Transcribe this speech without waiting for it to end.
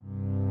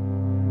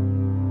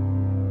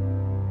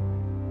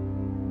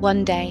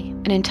One day,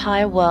 an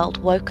entire world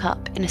woke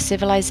up in a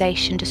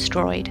civilization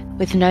destroyed,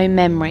 with no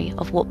memory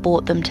of what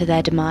brought them to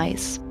their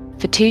demise.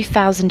 For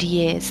 2,000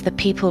 years, the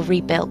people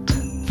rebuilt,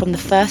 from the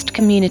first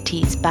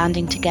communities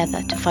banding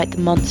together to fight the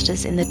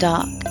monsters in the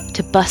dark,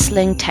 to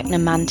bustling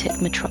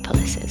technomantic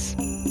metropolises.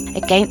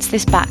 Against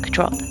this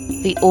backdrop,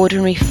 the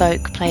ordinary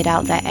folk played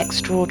out their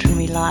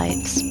extraordinary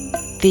lives.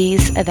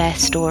 These are their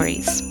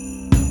stories.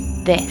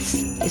 This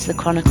is the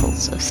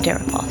Chronicles of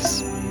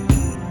Stiripos.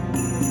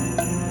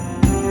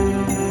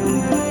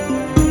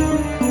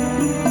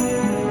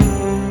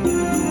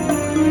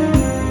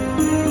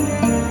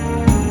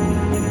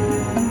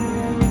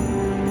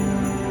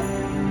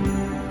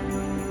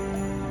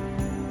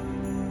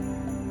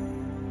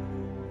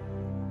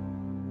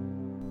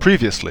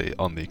 Previously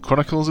on the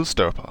Chronicles of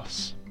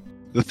Stiripos.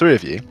 The three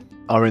of you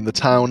are in the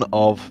town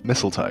of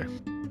Mistletoe.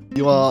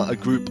 You are a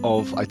group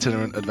of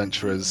itinerant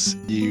adventurers.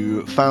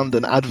 You found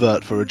an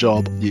advert for a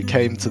job. You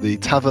came to the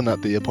tavern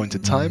at the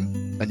appointed time,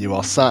 and you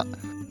are sat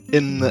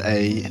in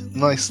a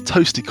nice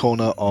toasty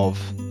corner of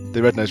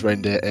the Red-Nosed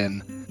Reindeer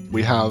Inn.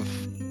 We have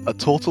a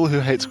turtle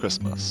who hates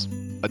Christmas,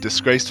 a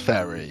disgraced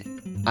fairy,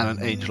 and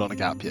an angel on a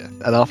gap year.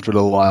 And after a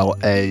little while,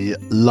 a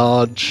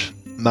large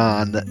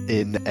man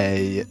in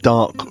a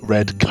dark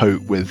red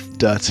coat with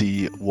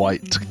dirty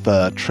white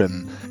fur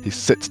trim. He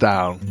sits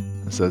down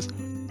and says,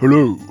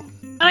 "Hello."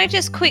 Can I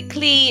just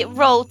quickly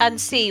roll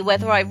and see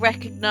whether I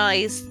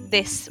recognise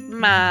this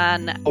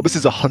man? Oh, this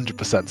is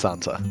 100%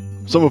 Santa.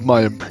 Some of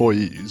my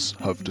employees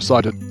have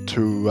decided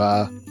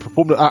to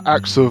perform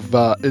acts of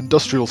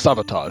industrial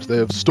sabotage. They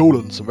have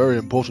stolen some very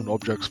important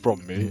objects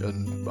from me,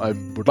 and I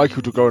would like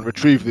you to go and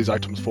retrieve these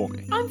items for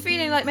me. I'm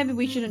feeling like maybe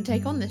we shouldn't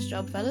take on this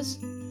job, fellas.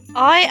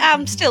 I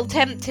am still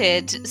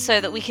tempted so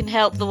that we can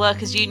help the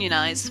workers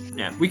unionise.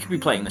 Yeah, we could be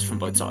playing this from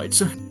both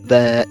sides.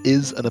 There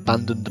is an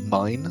abandoned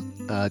mine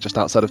just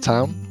outside of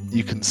town.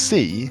 You can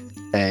see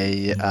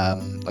a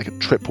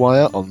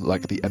tripwire on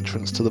the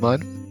entrance to the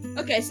mine.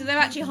 Okay, so they've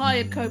actually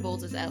hired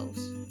kobolds as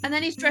elves. And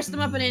then he's dressed them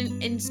up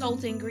in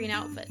insulting green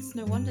outfits.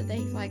 No wonder they're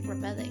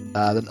rebelling.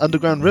 An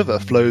underground river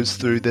flows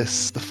through the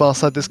far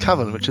side of this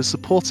cavern, which is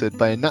supported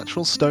by a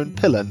natural stone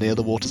pillar near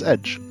the water's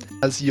edge.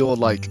 As you're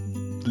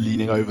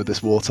leaning over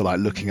this water,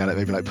 looking at it,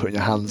 maybe putting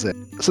your hands in,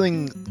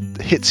 something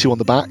hits you on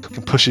the back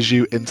and pushes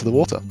you into the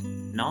water.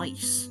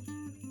 Nice.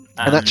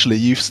 And actually,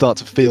 you start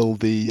to feel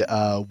the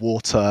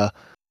water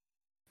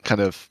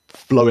kind of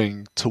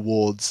flowing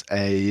towards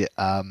the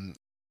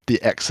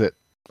exit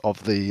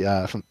of the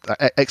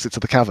exit to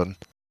the cavern,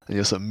 and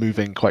you're sort of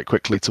moving quite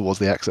quickly towards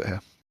the exit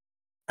here.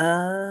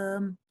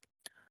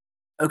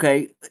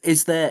 Okay.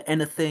 Is there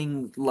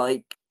anything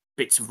like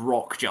bits of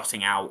rock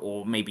jutting out,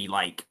 or maybe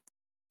I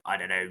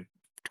don't know,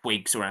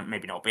 twigs, or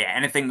maybe not, but yeah,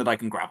 anything that I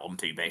can grab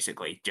onto,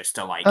 basically, just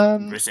to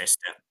resist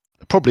it?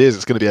 It probably is.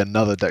 It's going to be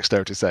another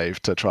dexterity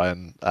save to try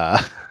and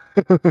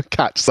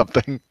catch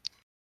something.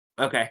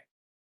 Okay.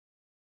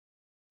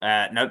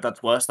 No,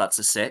 that's worse. That's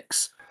a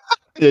 6.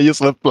 Yeah, you're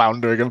sort of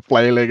floundering and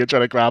flailing and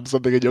trying to grab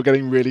something, and you're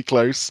getting really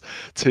close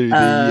to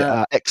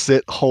the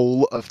exit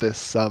hole of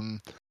this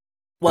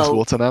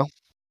water now.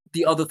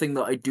 The other thing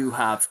that I do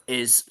have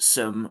is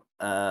some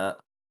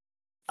rope.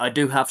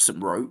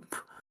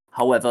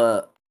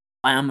 However,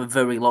 I am a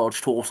very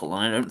large turtle,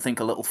 and I don't think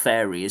a little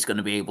fairy is going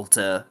to be able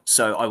to.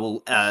 So I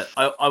will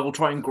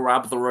try and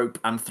grab the rope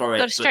and throw it.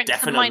 Got a strength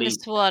of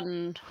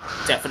 -1.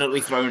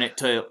 Definitely throwing it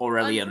to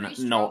Aurelian,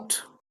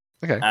 not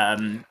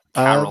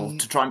Carol,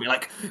 to try and be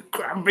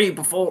grab me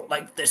before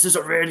this is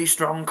a really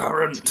strong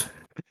current.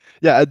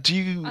 Yeah, do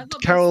you,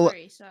 Carol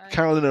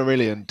and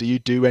Aurelian, do you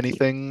do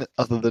anything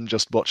other than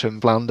just watch him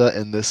flounder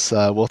in this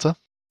water?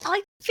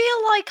 I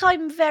feel like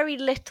I'm very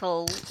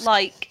little.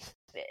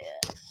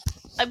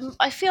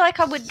 I feel like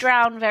I would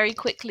drown very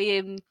quickly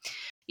in,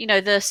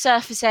 the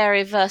surface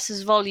area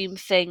versus volume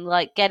thing.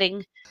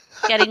 Getting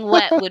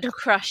wet would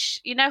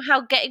crush. You know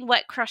how getting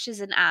wet crushes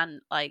an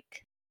ant.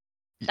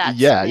 That's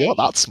yeah, me. you're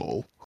not that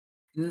small.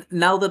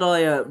 Now that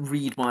I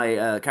read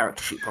my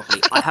character sheet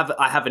properly, I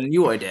have a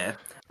new idea,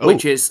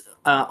 which is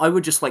I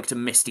would just like to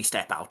misty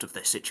step out of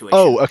this situation.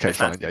 Oh, okay,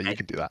 fine. Yeah, you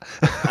can do that.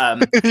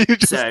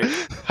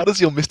 How does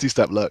your misty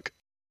step look?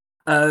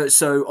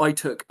 So I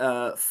took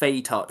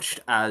Fey Touched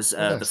as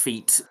the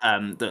feat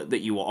that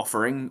you were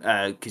offering,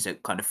 because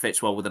it kind of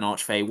fits well with an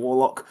Archfey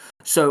Warlock.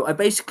 So I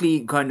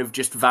basically kind of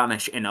just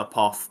vanish in a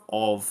puff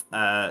of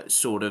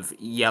sort of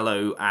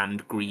yellow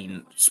and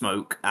green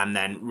smoke, and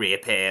then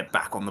reappear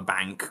back on the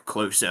bank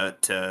closer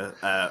to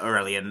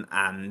Aurelian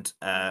and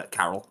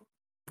Carol.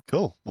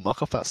 Cool. We'll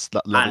mark off that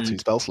level 2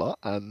 spell slot,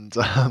 and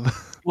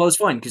well, it's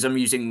fine because I'm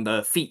using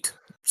the feat,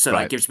 so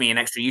Right. that gives me an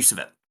extra use of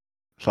it.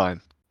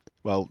 Fine.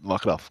 Well,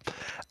 mark it off.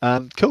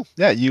 Cool.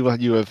 Yeah, you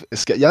have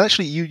escaped. Yeah,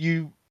 actually,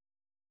 you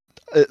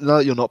now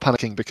that you're not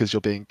panicking because you're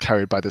being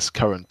carried by this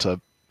current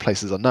to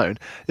places unknown.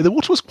 The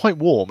water was quite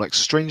warm,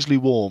 strangely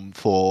warm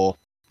for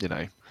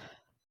the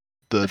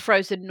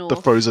frozen north.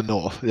 The frozen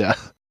north. Yeah.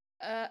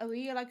 Are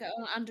we an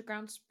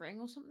underground spring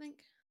or something?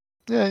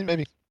 Yeah,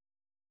 maybe.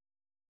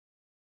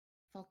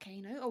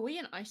 volcano? Are we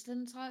in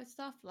Iceland type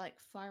stuff, like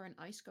fire and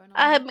ice going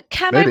on?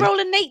 Can Maybe. I roll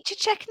a nature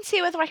check and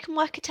see whether I can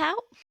work it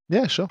out?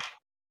 Yeah, sure.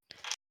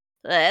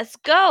 Let's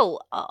go.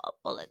 Oh,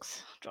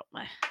 bollocks. Drop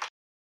my.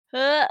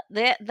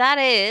 That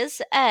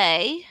is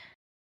a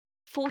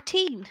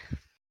 14.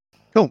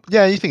 Cool.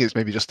 Yeah, you think it's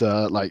maybe just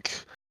like,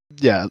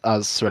 yeah,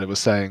 as Serena was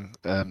saying,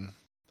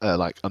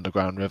 like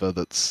underground river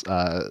that's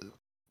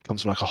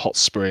comes from like a hot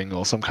spring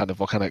or some kind of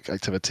volcanic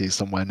activity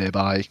somewhere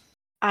nearby.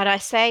 And I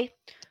say,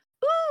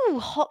 ooh,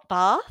 hot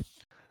bath.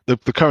 The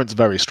current's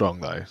very strong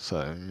though,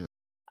 so.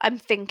 I'm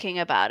thinking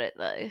about it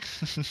though.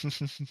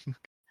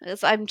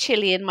 As I'm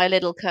chilly in my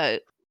little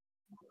coat.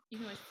 You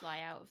can always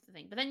fly out of the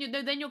thing, but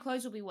then your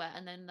clothes will be wet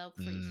and then they'll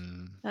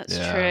freeze. That's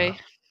yeah. true.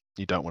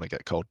 You don't want to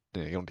get cold.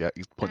 You don't get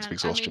points of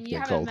exhaustion I mean, for you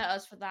being haven't cold. met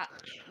us for that.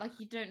 Like,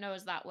 you don't know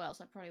us that well,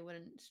 so I probably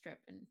wouldn't strip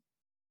in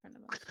front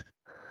of us.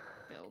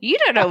 You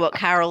don't know what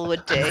Carol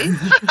would do.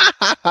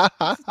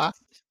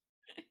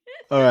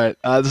 All right.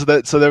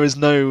 So there is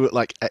no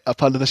like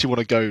unless you want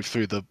to go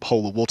through the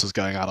hole the water's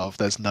going out of.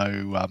 There's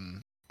no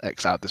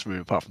exit out this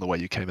room apart from the way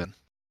you came in.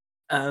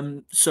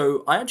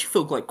 So I actually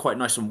feel like quite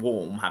nice and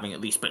warm, having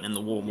at least been in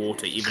the warm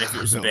water, even if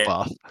it was a bit.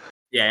 Bath.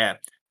 Yeah.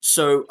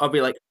 So I'll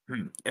be like,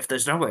 if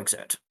there's no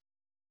exit,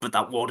 but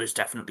that water's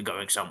definitely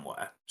going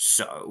somewhere.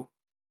 So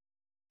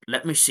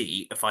let me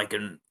see if I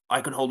can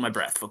hold my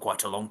breath for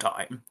quite a long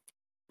time.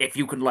 If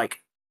you can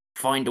like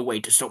find a way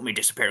to stop me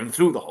disappearing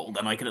through the hole,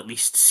 then I can at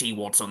least see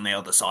what's on the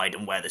other side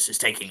and where this is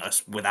taking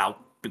us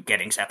without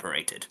getting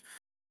separated.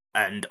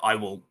 And I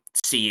will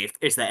see if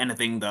is there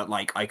anything that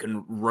like I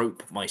can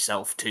rope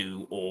myself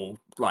to, or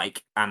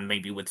like, and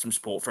maybe with some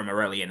support from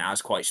Aurelian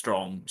as quite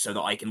strong, so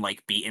that I can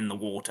like be in the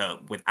water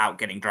without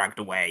getting dragged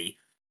away.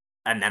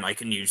 And then I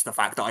can use the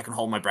fact that I can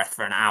hold my breath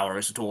for an hour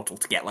as a total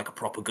to get like a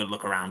proper good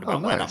look around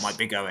about where that might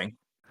be going.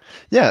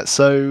 Yeah,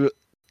 so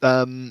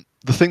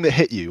the thing that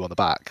hit you on the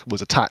back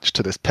was attached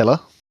to this pillar.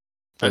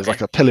 There's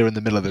like a pillar in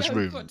the middle of this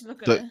room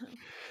that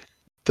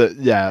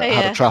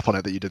had a trap on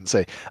it that you didn't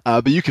see.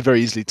 But you could very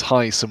easily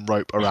tie some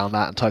rope around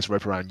that and tie some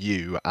rope around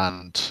you,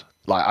 and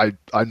like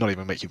I'm not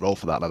even make you roll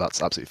for that. Like,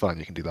 that's absolutely fine.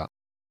 You can do that.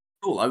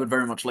 Cool. I would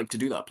very much like to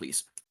do that,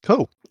 please.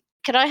 Cool.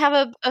 Can I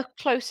have a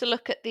closer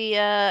look at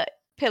the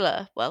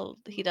pillar? Well,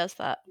 he does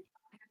that.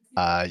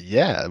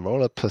 Yeah.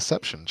 Roll a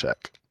perception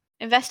check.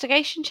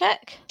 Investigation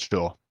check?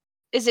 Sure.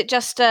 Is it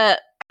just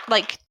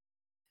like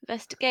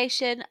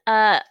investigation?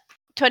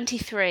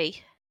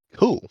 23.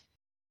 Cool.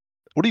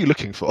 What are you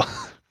looking for?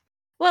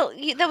 Well,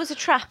 there was a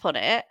trap on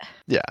it.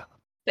 Yeah.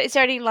 But is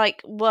there any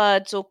like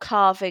words or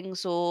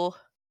carvings or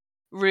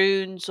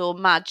runes or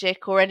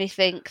magic or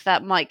anything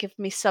that might give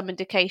me some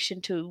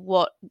indication to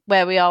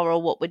where we are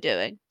or what we're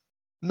doing?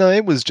 No,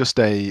 it was just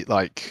a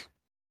like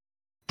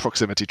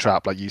proximity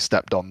trap. Like you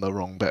stepped on the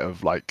wrong bit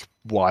of like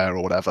wire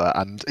or whatever,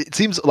 and it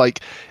seems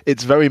like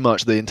it's very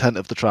much the intent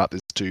of the trap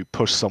is to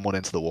push someone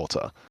into the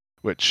water,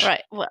 which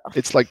right. Well,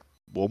 it's like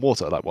warm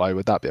water. Like, why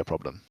would that be a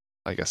problem?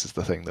 I guess is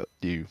the thing that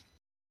you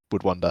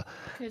would wonder.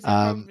 Because it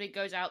probably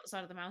goes out the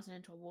side of the mountain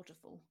into a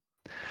waterfall.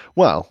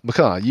 Well,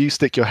 Makar, you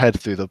stick your head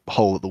through the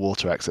hole that the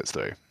water exits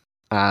through,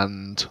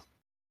 and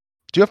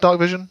do you have dark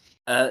vision?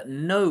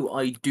 No,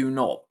 I do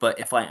not. But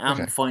if I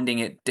am finding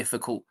it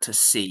difficult to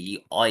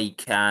see, I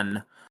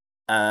can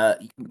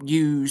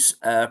use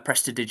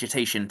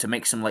prestidigitation to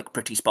make some like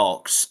pretty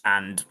sparks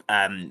and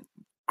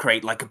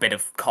create like a bit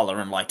of color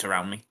and light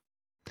around me.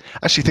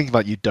 Actually, thinking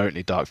about it, you don't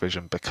need dark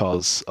vision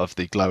because of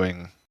the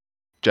glowing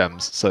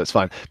gems, so it's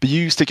fine. But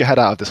you stick your head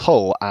out of this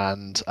hole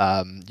and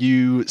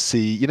you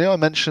see, you know, I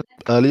mentioned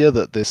earlier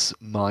that this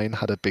mine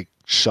had a big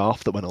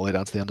shaft that went all the way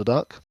down to the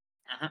Underdark.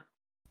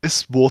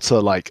 This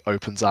water like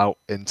opens out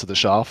into the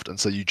shaft, and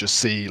so you just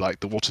see like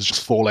the water's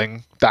just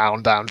falling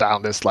down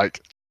this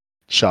like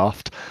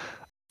shaft.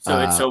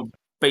 So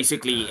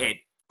basically it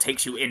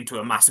takes you into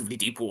a massively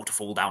deep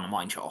waterfall down a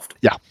mine shaft.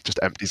 Yeah, just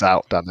empties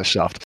out down this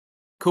shaft.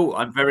 Cool.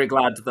 I'm very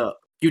glad that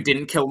you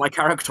didn't kill my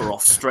character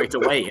off straight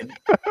away.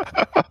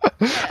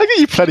 I give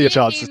you plenty of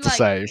chances to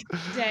save.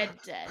 Dead.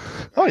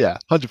 Oh yeah,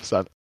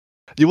 100%.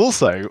 You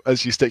also,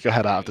 as you stick your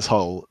head out of this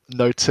hole,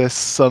 notice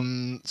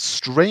some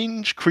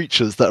strange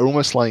creatures that are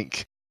almost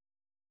like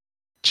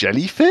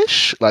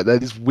jellyfish. Like they're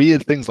these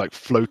weird things like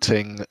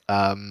floating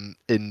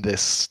in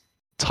this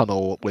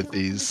tunnel with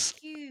these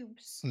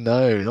cubes.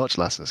 No, not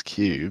gelatinous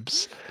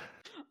cubes.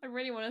 I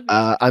really want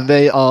to. And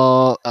they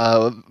are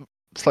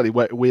slightly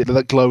weird. They're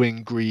like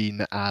glowing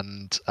green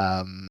and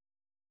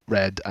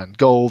red and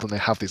gold, and they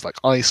have these like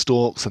eye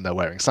stalks, and they're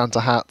wearing Santa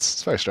hats.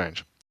 It's very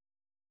strange.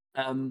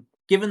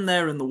 Given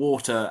they're in the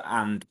water,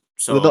 and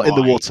so they're not in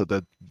the water.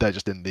 They're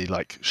just in the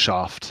like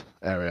shaft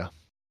area.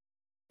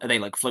 Are they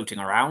like floating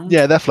around?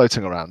 Yeah, they're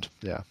floating around.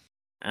 Yeah.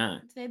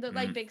 Do they look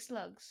like big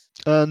slugs?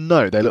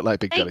 No, they look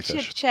like big nature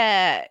jellyfish.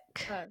 check.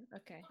 Oh,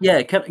 okay.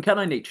 Yeah, can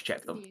I nature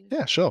check them?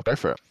 Yeah, sure, go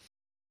for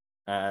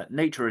it.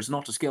 Nature is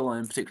not a skill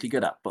I'm particularly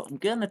good at, but I'm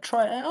gonna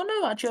try. Oh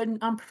no, actually,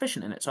 I'm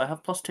proficient in it, so I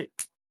have +2.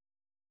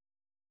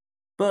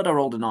 But I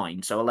rolled a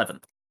 9, so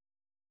 11.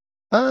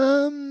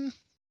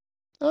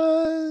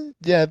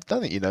 Yeah, I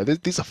think you know.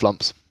 These are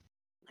flumps.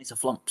 It's a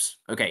flumps.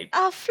 Okay.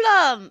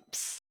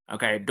 Flumps.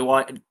 Okay.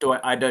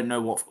 I don't know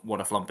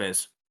what a flump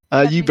is.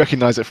 You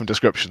recognise it from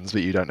descriptions,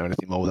 but you don't know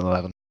anything more than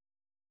 11.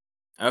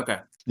 Okay.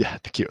 Yeah,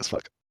 the cute as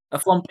fuck. A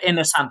flump in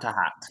a Santa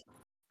hat.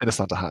 In a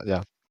Santa hat,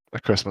 yeah. A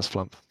Christmas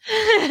flump.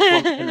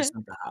 Flump in a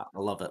Santa hat. I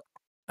love it.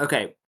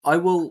 Okay. I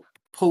will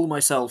pull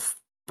myself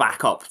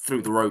back up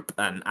through the rope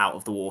and out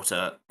of the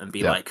water and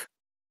be like,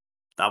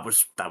 that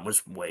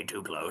was way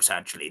too close,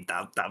 actually.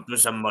 That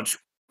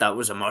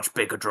was a much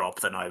bigger drop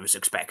than I was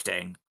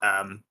expecting.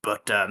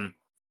 But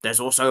there's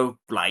also,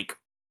 like,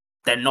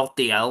 they're not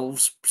the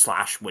elves,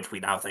 / which we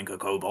now think are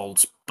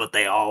kobolds, but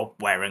they are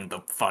wearing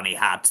the funny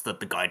hats that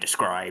the guy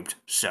described,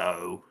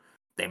 so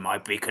they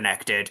might be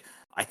connected.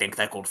 I think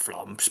they're called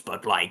flumps,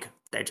 but, like,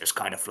 they're just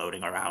kind of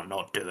floating around,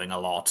 not doing a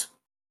lot.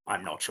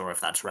 I'm not sure if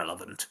that's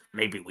relevant.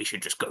 Maybe we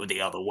should just go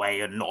the other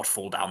way and not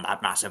fall down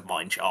that massive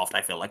mine shaft.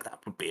 I feel like that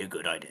would be a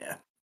good idea.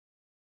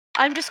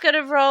 I'm just going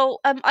to roll.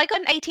 I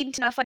got an 18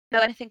 to know if I know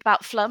anything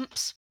about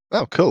flumps.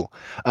 Oh, cool.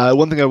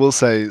 One thing I will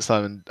say,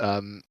 Simon,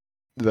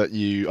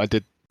 that I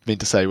did mean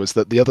to say was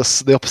that the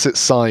opposite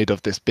side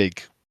of this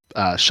big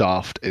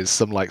shaft is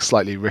some like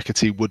slightly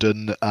rickety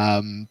wooden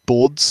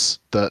boards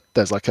that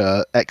there's like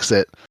a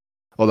exit,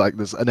 or like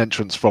there's an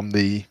entrance from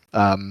the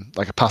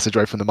like a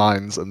passageway from the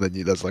mines, and then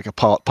there's like a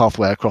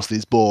pathway across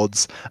these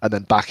boards, and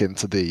then back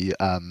into the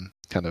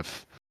kind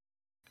of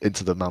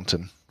into the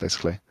mountain,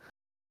 basically.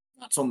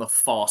 That's on the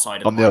far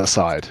side of on the other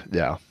side,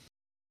 yeah.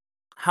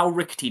 How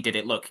rickety did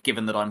it look,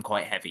 given that I'm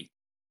quite heavy?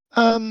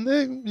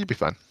 You'd be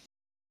fine.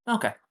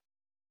 Okay.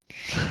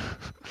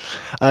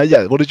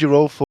 Yeah, what did you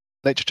roll for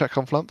nature check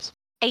on flumps?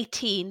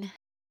 18.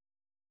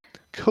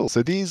 Cool.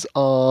 So these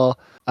are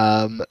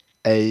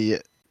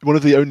one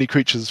of the only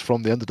creatures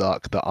from the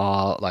Underdark that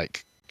are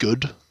like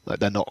good. Like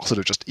they're not sort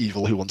of just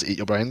evil who want to eat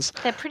your brains.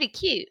 They're pretty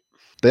cute.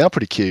 They are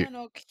pretty cute. They're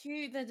not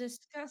cute. They're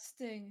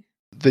disgusting.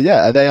 But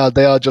yeah, they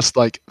are just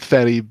like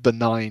fairly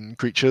benign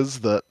creatures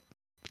that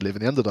live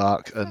in the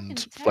Underdark and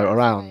float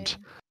around.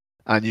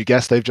 And you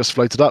guess they've just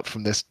floated up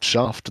from this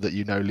shaft that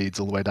you know leads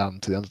all the way down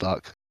to the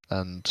Underdark.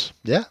 And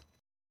yeah,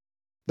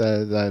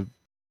 they're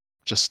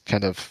just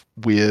kind of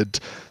weird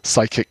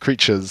psychic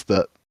creatures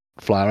that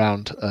fly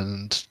around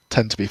and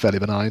tend to be fairly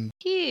benign.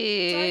 Psychic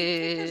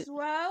Cute. as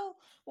well.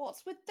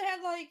 What's with their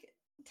like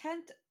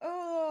tent?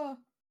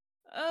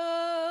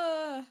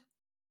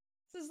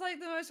 This is like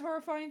the most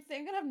horrifying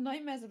thing. I'm gonna have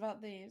nightmares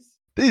about these.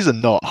 These are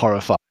not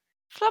horrifying.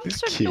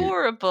 Flumps are cute.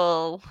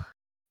 adorable.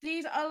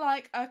 These are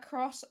like a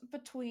cross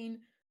between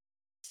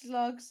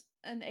slugs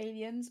and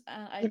aliens,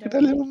 and I Look don't at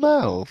their little even eat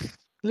them. mouth.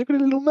 Look at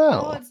their little Oh,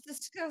 mouth. it's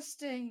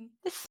disgusting.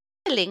 They're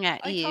smiling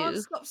at I you. can't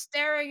stop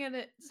staring at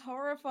it. It's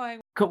horrifying.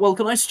 Well,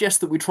 can I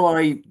suggest that we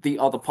try the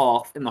other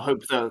path in the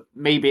hope that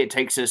maybe it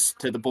takes us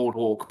to the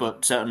boardwalk,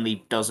 but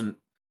certainly doesn't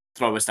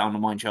throw us down the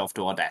mine shaft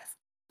to our death?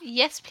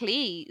 Yes,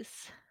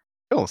 please.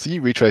 Cool. So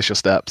you retrace your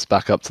steps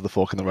back up to the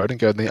fork in the road and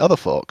go in the other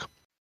fork.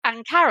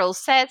 And Carol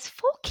says,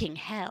 "Forking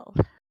hell."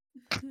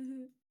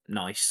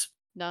 Nice.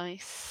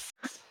 Nice.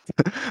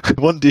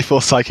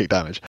 1d4 psychic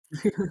damage.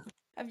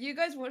 Have you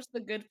guys watched The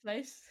Good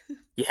Place?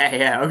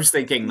 Yeah, I was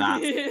thinking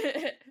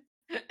that.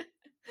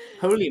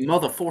 Holy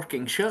mother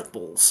forking shirt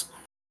balls.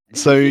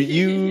 So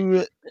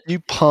you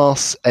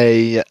pass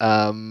a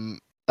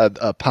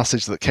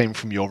passage that came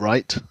from your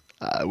right,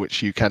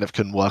 which you kind of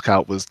can work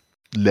out was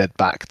led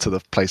back to the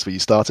place where you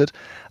started.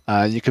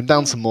 You come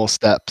down some more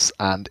steps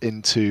and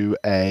into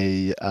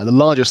the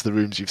largest of the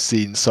rooms you've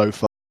seen so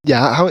far.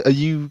 Yeah, how are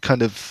you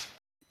kind of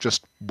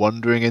just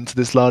wandering into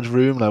this large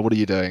room? Like, what are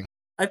you doing?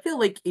 I feel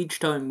like each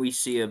time we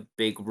see a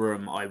big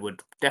room, I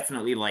would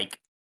definitely like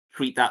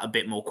treat that a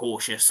bit more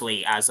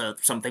cautiously as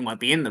something might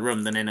be in the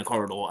room than in a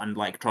corridor, and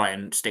like try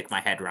and stick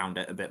my head around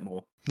it a bit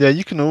more. Yeah,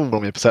 you can all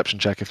roll me a perception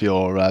check if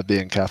you're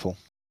being careful.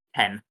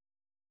 10.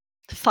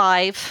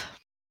 5.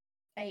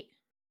 8.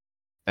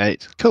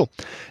 8. Cool.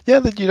 Yeah,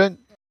 that you don't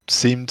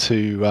seem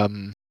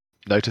to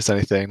notice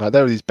anything. Like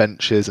there are these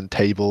benches and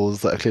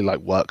tables that are clearly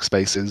like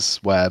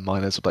workspaces where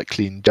miners would like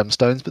clean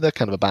gemstones, but they're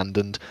kind of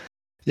abandoned.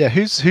 Yeah,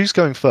 who's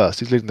going first?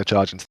 Who's leading the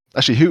charge?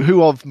 Actually,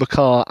 who of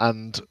Makar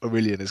and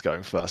Aurelian is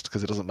going first?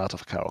 Because it doesn't matter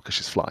for Carol because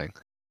she's flying.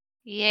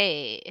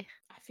 Yeah.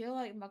 I feel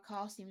like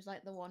Makar seems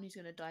like the one who's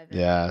going to dive in.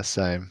 Yeah,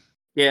 same.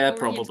 Yeah, Aurelian's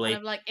probably. Kind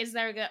of like, is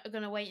there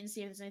going to wait and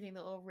see if there's anything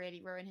that will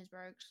really ruin his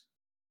rogues?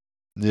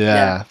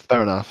 Yeah,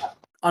 fair enough.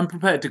 I'm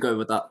prepared to go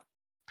with that.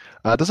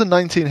 Does a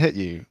 19 hit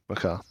you,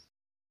 Makar?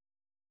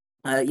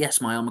 Yes,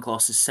 my armor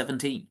class is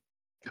 17.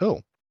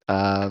 Cool.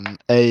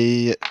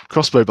 A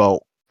crossbow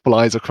bolt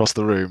flies across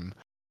the room.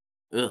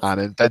 Ugh.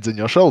 And embeds in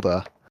your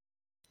shoulder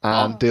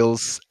and Oh.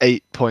 deals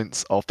 8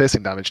 points of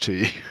piercing damage to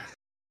you.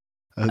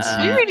 We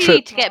really trip.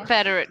 need to get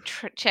better at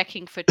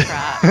checking for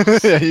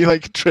traps. Yeah, you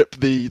like trip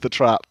the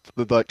trap,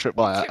 the like trip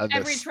wire, Trip and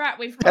every this. trap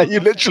we've Yeah,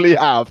 you literally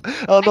have.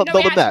 Oh, not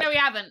no, the net. No, we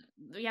haven't.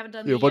 We haven't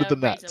done You avoided the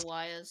net. razor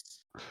wires.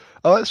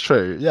 Oh, that's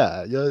true.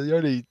 Yeah, you're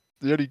only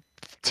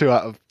 3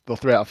 out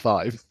of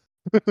 5.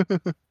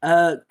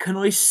 Can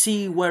I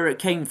see where it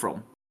came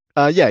from?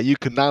 Yeah, you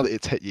can, now that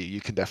it's hit you,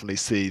 you can definitely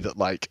see that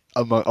like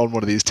on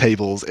one of these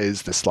tables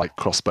is this like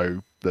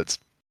crossbow that's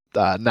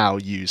now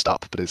used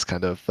up, but it's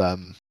kind of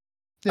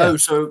Oh,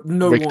 so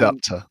no rigged one.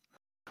 up to.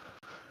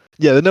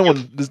 Yeah, no Yep.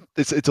 one.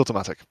 It's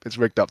automatic. It's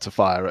rigged up to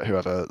fire at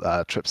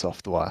whoever trips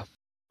off the wire.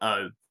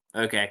 Oh,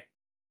 okay.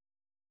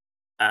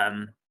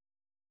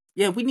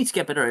 Yeah, we need to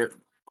get better at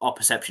our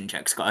perception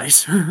checks,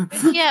 guys.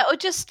 Yeah, or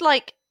just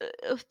like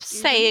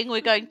saying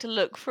we're going to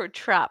look for a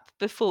trap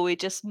before we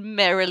just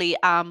merrily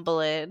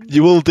amble in.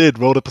 You all did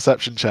roll a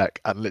perception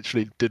check and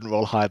literally didn't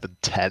roll higher than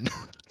 10.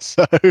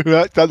 So I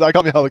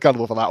can't be held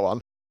accountable for that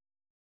one.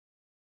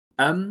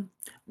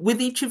 With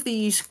each of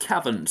these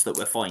caverns that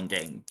we're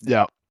finding,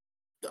 Yeah.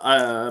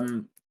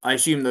 I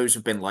assume those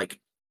have been like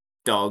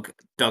dug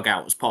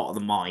out as part of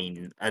the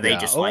mine. Are they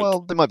just like?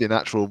 Well, they might be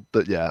natural,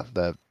 but yeah,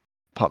 they're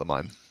part of the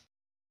mine.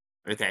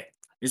 Okay.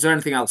 Is there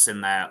anything else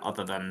in there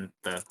other than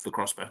the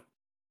crossbow?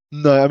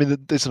 No, I mean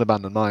it's an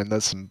abandoned mine.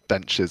 There's some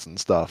benches and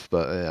stuff,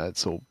 but yeah,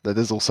 it's all.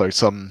 There's also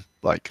some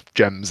like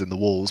gems in the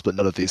walls, but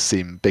none of these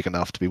seem big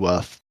enough to be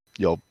worth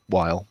your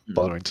while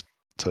bothering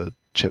to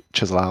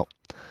chisel out.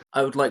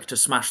 I would like to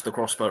smash the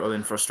crossbow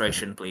in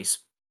frustration, please.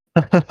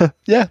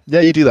 Yeah,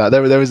 you do that.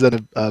 There is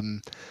then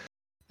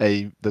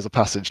there's a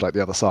passage like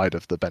the other side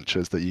of the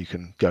benches that you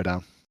can go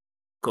down.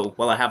 Cool.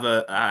 Well, I have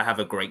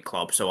a great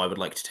club, so I would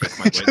like to take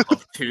my great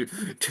club to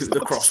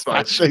the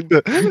crossbow.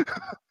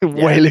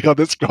 Wailing on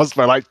this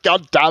crossbow, like,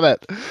 God damn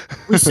it!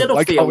 We set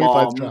off the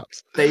alarm.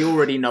 Traps? They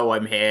already know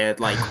I'm here.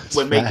 Like,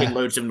 we're fair. making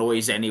loads of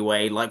noise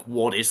anyway. Like,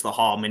 what is the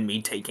harm in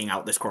me taking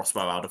out this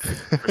crossbow out of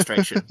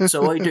frustration?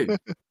 So I do.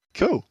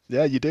 Cool.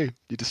 Yeah, you do.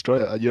 You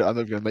destroy it. I'm not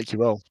going to make you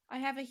roll. I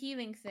have a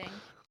healing thing.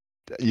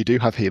 You do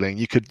have healing.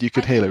 You could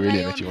heal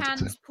Aurelian if you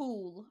wanted to.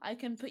 Pool. I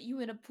can put you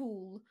in a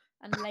pool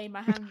and lay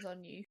my hands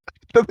on you. I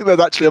don't think there's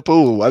actually a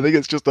pool. I think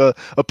it's just a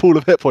pool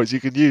of hit points you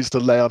can use to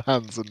lay on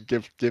hands and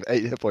give 8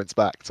 hit points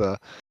back to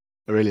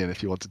Aurelian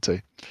if you wanted to.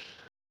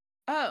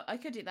 Oh, I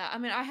could do that. I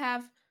mean, I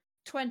have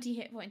 20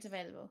 hit points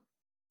available.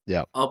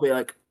 Yeah. I'll be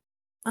like,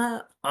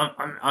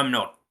 I'm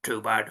not too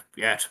bad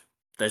yet.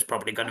 There's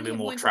probably going to be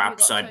more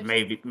traps. I'd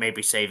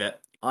maybe save it.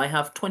 I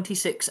have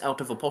 26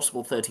 out of a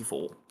possible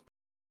 34.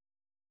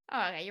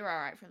 Oh, okay, you're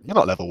alright from You're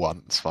not level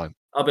 1. It's fine.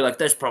 I'll be like,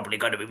 there's probably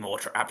going to be more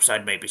traps.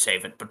 I'd maybe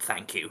save it, but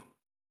thank you.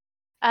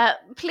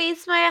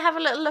 Please, may I have a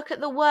little look at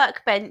the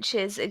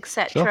workbenches,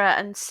 etc.,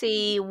 and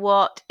see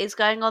what is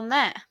going on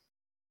there?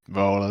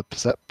 Roll a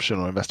perception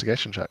or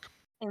investigation check.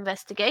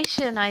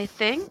 Investigation, I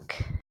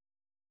think.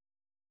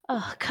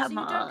 Oh, come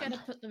on. You don't get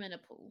to put them in a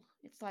pool.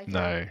 It's like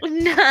no.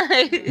 No.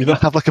 You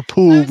don't have like a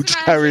pool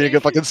carrying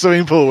a fucking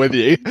swimming pool with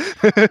you.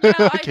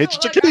 Kids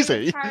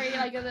jacuzzi. I carry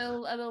like a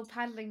little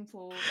paddling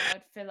pool that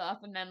I'd fill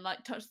up and then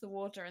like touch the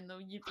water and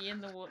you'd be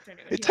in the water. And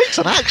it takes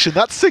an action.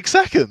 That's 6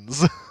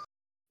 seconds.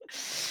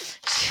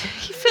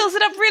 He fills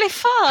it up really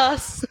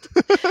fast.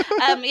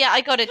 Yeah,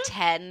 I got a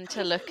 10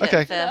 to look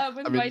at the.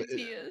 With my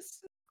tears.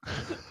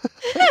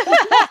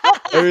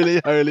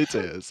 Holy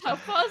tears. How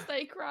fast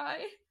they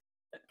cry.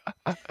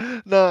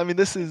 No, I mean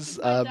this is.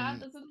 My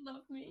dad doesn't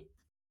love me.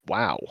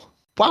 Wow,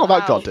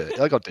 that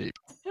got deep.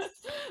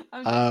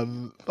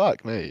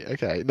 Fuck me.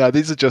 Okay, no,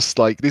 these are just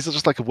like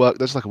a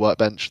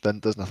workbench. Then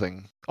there's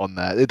nothing on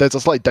there. There's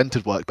a slightly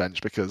dented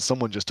workbench because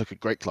someone just took a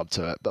great club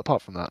to it. But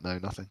apart from that, no,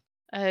 nothing.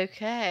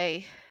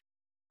 Okay.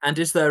 And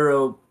is there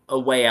a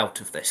way out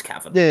of this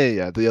cavern?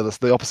 Yeah.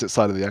 The opposite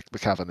side of the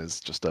cavern is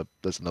just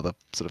there's another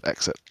sort of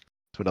exit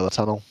to another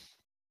tunnel.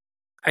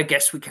 I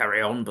guess we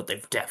carry on, but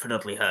they've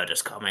definitely heard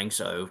us coming.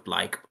 So,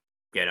 like,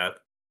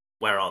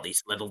 where are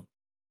these little?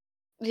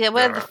 Yeah,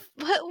 where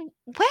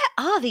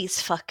are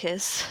these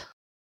fuckers?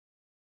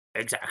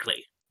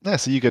 Exactly. Yeah,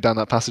 so you go down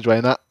that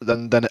passageway, and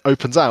then it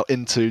opens out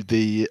into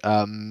the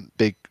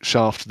big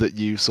shaft that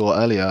you saw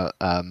earlier,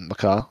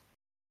 Makar.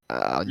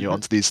 And you're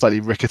onto these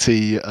slightly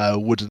rickety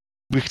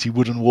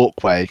wooden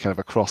walkway, kind of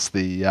across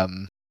the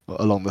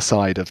along the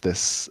side of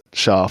this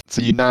shaft.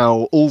 So you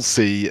now all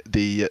see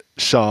the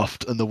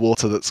shaft and the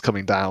water that's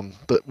coming down.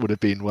 That would have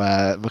been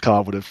where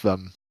Makar would have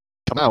come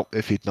out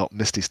if he'd not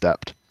misty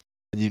stepped.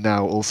 And you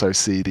now also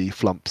see the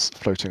flumps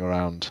floating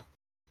around,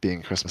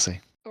 being Christmassy.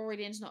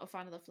 Aurelian's not a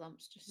fan of the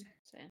flumps, just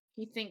saying.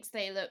 He thinks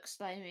they look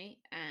slimy,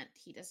 and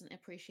he doesn't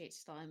appreciate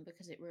slime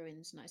because it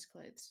ruins nice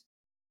clothes.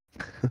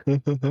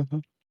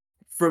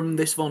 From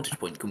this vantage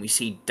point, can we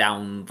see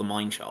down the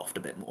mine shaft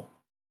a bit more?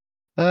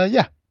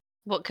 Yeah.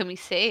 What can we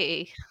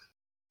see?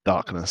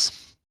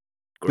 Darkness.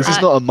 Great. This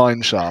is not a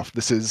mine shaft.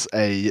 This is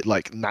a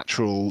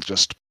natural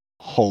just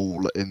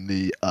hole in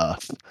the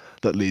earth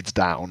that leads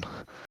down.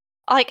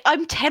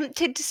 I'm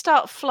tempted to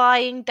start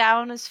flying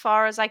down as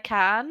far as I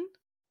can.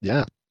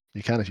 Yeah,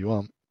 you can if you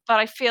want. But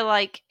I feel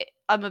like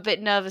I'm a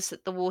bit nervous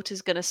that the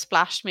water's going to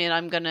splash me and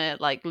I'm going to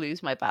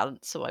lose my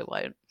balance, so I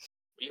won't.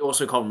 We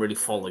also can't really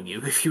follow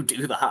you if you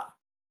do that.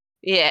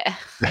 Yeah.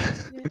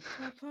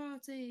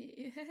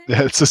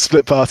 Yeah, it's a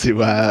split party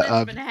where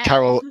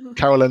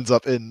Carol ends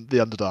up in the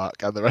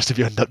Underdark and the rest of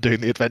you end up doing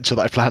the adventure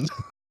that I planned.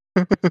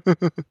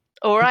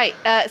 All right,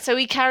 so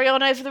we carry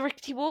on over the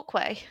rickety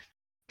walkway.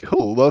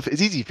 Cool. Well, if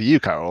it's easy for you,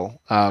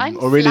 Carol. I'm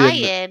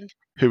Aurelian, flying.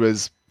 who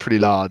is pretty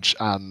large,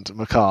 and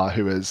Makar,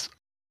 who is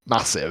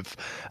massive.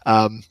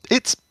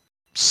 It's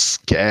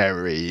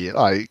scary.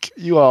 Like,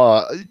 you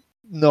are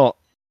not.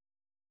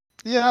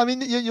 Yeah, I mean,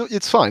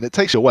 it's fine. It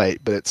takes your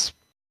weight, but it's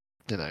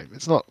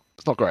not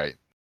great.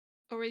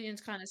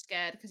 Aurelian's kind of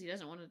scared because he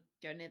doesn't want to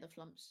go near the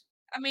flumps.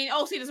 I mean,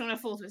 also he doesn't want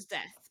to fall to his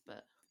death,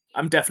 but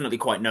I'm definitely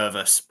quite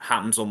nervous.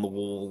 Hands on the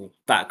wall,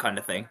 that kind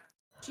of thing.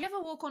 do you ever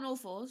walk on all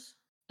fours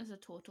as a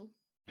turtle?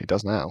 He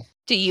does now.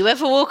 Do you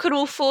ever walk on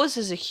all fours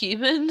as a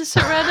human,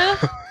 Serena?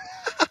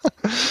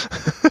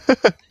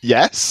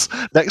 Yes.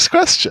 Next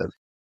question.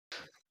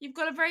 You've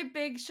got a very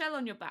big shell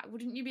on your back.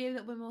 Wouldn't you be a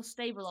little bit more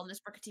stable on this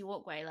rickety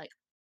walkway, like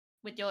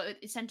with your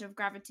center of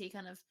gravity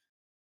kind of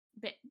a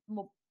bit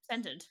more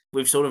centered?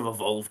 We've sort of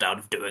evolved out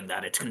of doing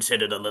that. It's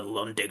considered a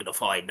little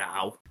undignified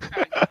now.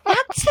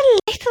 That's a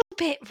little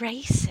bit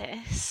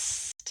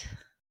racist.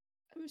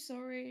 I'm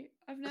sorry.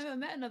 I've never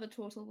met another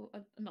turtle.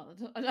 I've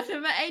never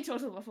met a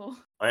turtle before.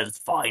 I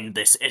find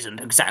this isn't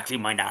exactly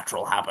my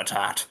natural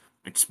habitat.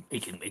 It's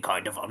making me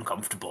kind of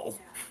uncomfortable.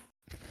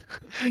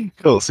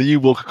 Cool. So you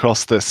walk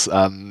across this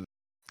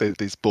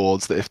these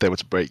boards that if they were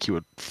to break, you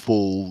would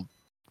fall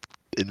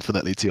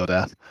infinitely to your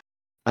death.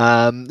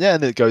 And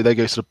they go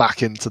sort of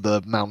back into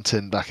the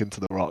mountain, back into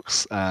the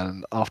rocks,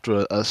 and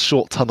after a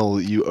short tunnel,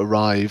 you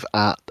arrive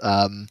at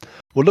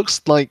what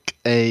looks like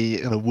a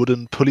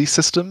wooden pulley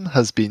system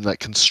has been like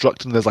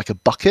constructed. And there's like a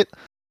bucket,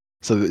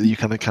 so that you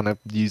kind of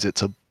use it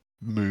to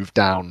move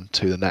down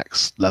to the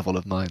next level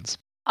of mines.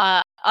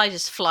 I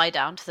just fly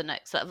down to the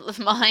next level of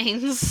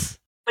mines.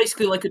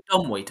 Basically like a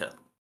dumbwaiter.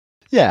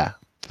 Yeah,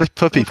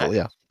 for people, Okay.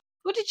 yeah.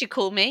 What did you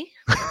call me?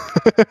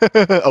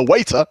 A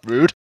waiter,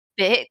 rude.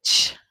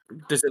 Bitch.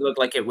 Does it look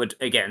like it would,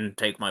 again,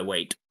 take my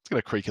weight? It's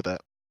gonna creak a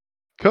bit.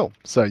 Cool.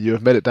 So you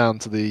have made it down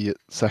to the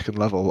second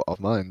level of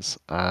mines,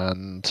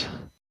 and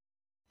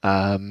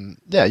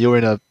you're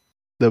in a.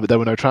 There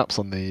were no traps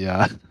on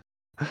the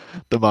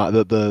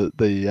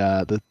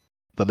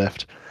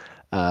lift.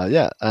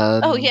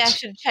 And Oh yeah, I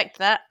should have checked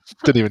that.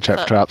 didn't even check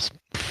for Fuck. traps.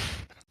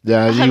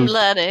 Yeah, I'm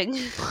learning.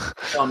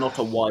 We are not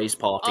a wise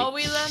party. Are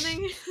we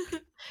learning?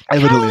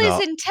 Evidently Carol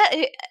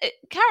not.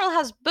 Carol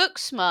has book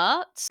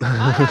smarts.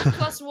 I have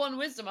 +1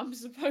 wisdom. I'm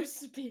supposed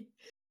to be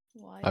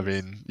wise. I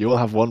mean, you will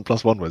have 1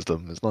 + 1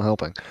 wisdom. It's not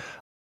helping.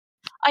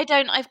 I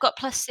don't. I've got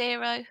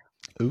 +0.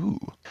 Ooh.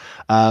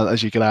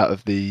 As you get out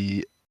of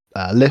the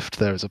lift,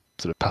 there is a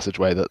sort of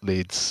passageway that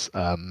leads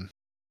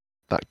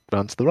back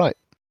round to the right.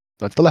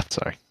 To the left,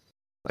 sorry.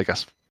 I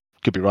guess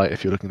could be right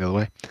if you're looking the other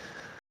way.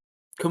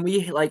 Can we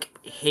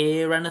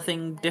hear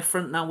anything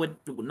different now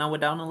we're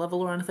down a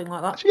level or anything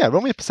like that? Actually, yeah,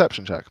 roll me a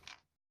perception check.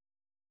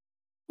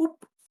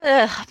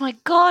 Oh my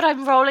god,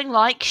 I'm rolling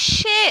like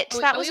shit.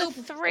 That was a are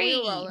 3. we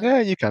all rolling?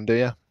 Yeah, you can do,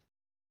 yeah.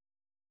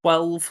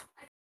 12.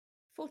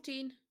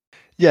 14.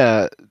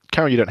 Yeah,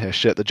 Carol, you don't hear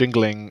shit. The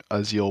jingling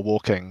as you're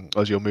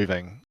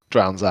moving,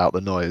 drowns out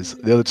the noise.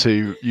 The other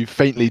two, you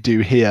faintly do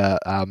hear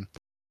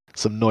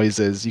some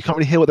noises. You can't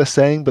really hear what they're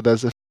saying, but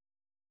there's a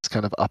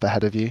kind of up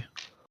ahead of you.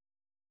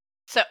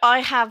 So I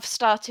have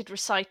started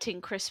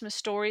reciting Christmas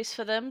stories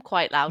for them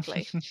quite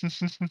loudly.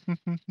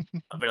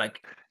 I'll be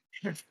like,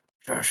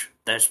 Shush,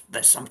 there's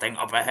something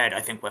up ahead. I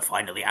think we're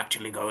finally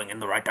actually going in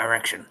the right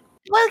direction.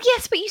 Well,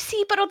 yes, but you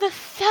see, but on the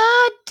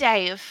 3rd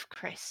day of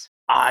Christmas.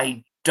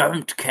 I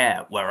don't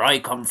care. Where I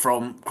come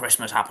from,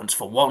 Christmas happens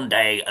for 1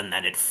 day and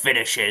then it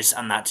finishes,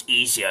 and that's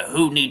easier.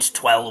 Who needs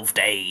 12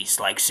 days?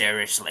 Like,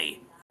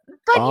 seriously.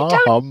 But you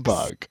don't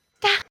humbug.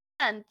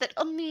 understand that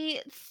on the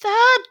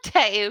 3rd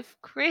day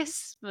of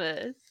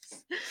Christmas.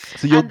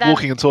 So you're And then-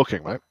 walking and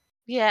talking, right?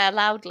 Yeah,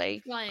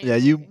 loudly. Flying Yeah,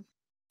 and you- walking.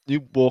 You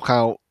walk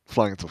out,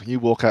 flying and talking. You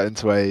walk out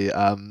into a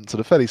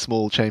sort of fairly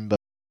small chamber.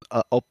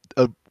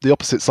 The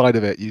opposite side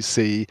of it, you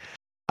see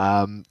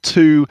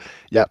 2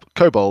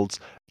 kobolds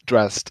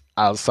dressed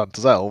as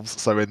Santa's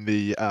elves, so in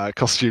the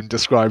costume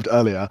described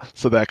earlier.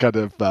 So they're kind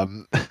of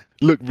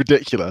look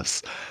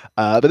ridiculous,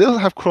 but they also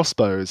have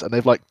crossbows, and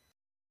they've like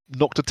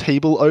knocked a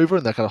table over,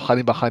 and they're kind of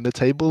hiding behind the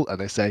table, and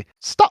they say,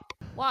 "Stop!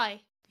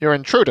 Why? You're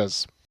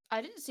intruders."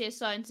 I didn't see a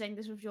sign saying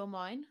this was your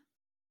mine.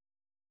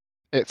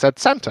 It said,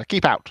 "Santa,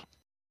 keep out."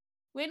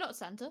 We're not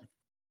Santa.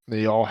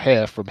 You're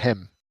here from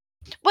him.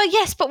 Well,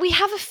 yes, but we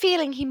have a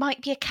feeling he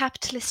might be a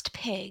capitalist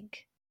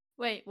pig.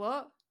 Wait,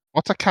 what?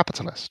 What's a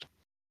capitalist?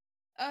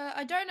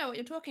 I don't know what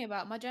you're talking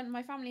about. My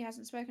family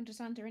hasn't spoken to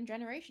Santa in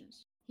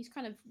generations. He's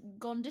kind of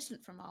gone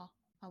distant from our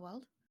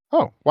world.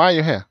 Oh, why are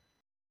you here?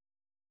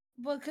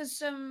 Well, because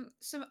some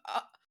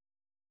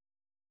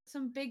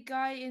big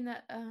guy in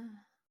the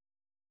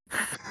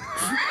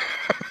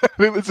I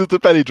think this is the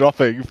penny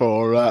dropping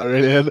for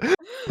Aurelian.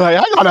 Like,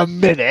 hang on a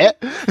minute.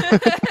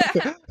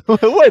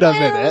 Wait a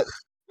minute.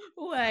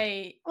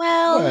 Wait.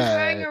 Well, He was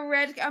wearing a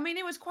red. I mean,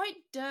 it was quite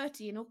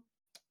dirty, and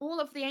all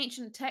of the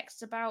ancient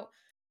texts about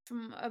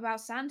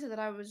Santa that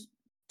I was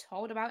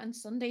told about in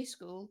Sunday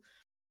school,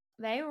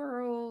 they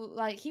were all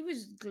like he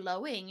was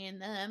glowing in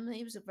them.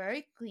 He was a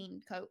very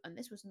clean coat, and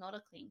this was not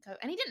a clean coat.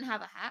 And he didn't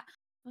have a hat.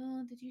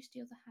 Oh, did you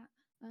steal the hat?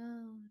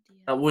 Oh dear.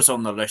 That was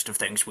on the list of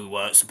things we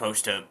were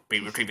supposed to be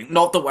retrieving.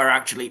 Not that we're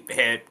actually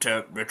here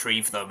to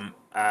retrieve them.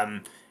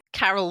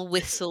 Carol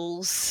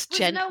whistles Was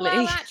gently.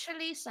 Noel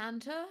actually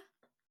Santa?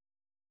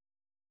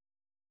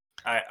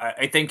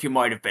 I think you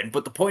might have been,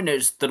 but the point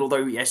is that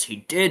although, yes, he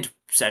did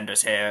send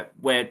us here,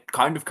 we're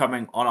kind of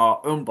coming on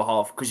our own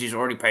behalf because he's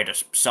already paid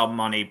us some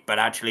money, but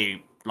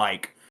actually,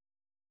 like,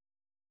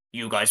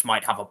 you guys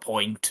might have a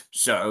point.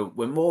 So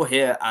we're more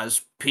here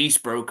as peace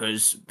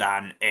brokers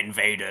than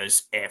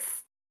invaders,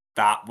 if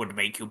that would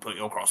make you put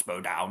your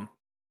crossbow down.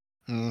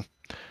 This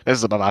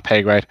is above my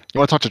pay grade. You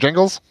want to talk to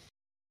Jingles?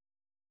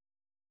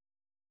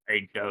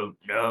 I don't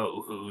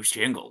know who's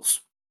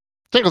Jingles.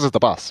 Jingles is the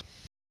boss.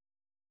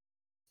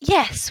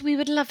 Yes, we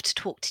would love to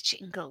talk to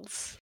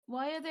Jingles.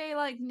 Why are they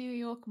like New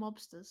York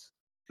mobsters?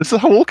 This is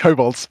how all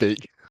kobolds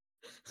speak.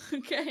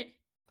 Okay.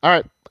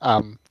 Alright,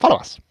 follow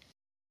us.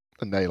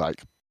 And they,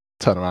 like,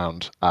 turn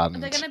around and... Are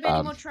there going to be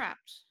any more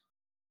traps?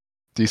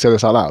 Do you say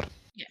this out loud?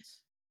 Yes.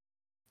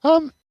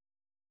 What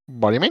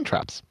do you mean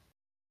traps?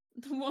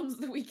 The ones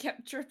that we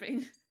kept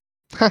tripping.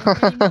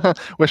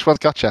 Which one's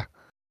gotcha?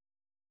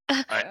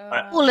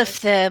 All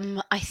of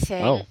them, I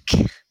think. Oh.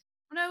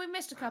 No, we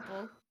missed a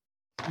couple.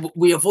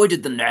 We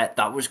avoided the net.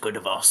 That was good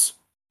of us.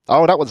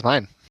 Oh, that one's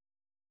mine.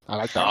 I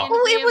like that.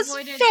 Oh, We it was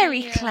avoided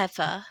very the,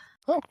 clever.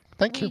 Oh,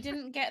 thank We you.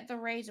 didn't get the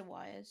razor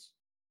wires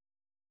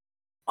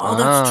Oh,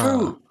 that's Ah.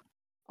 true.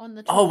 on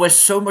the. Oh, we're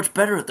so much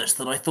better at this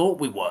than I thought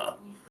we were.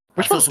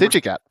 Which I feel ones so did much-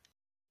 you get?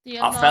 The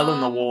I fell in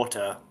the alarm,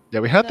 water.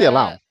 Yeah, we heard the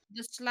alarm.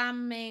 the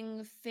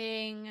slamming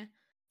thing,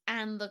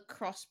 and the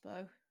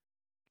crossbow.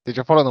 Did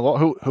you fall in the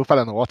water? Who fell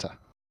in the water?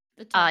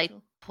 The I-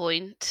 turtle.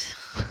 Point.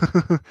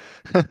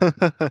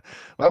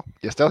 Well,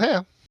 you're still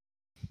here.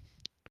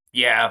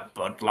 Yeah,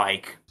 but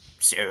like,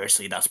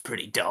 seriously, that's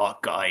pretty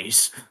dark,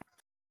 guys.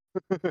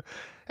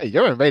 Hey,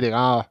 you're invading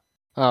our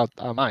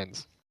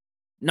minds.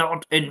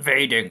 Not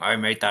invading, I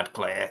made that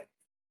clear.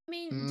 I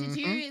mean, did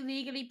you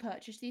legally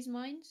purchase these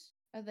mines?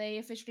 Are they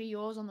officially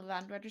yours on the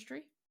land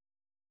registry?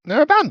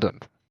 They're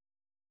abandoned.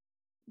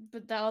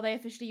 But are they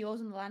officially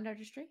yours on the land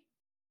registry?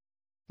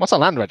 What's a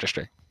land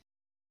registry?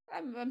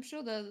 I'm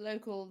sure the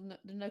local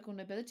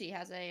nobility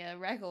has a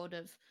record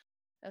of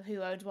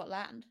who owns what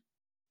land.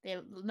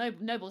 The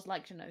nobles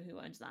like to know who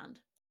owns land.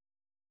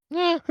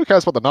 Yeah, who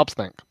cares what the knobs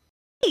think?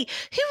 Hey,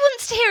 who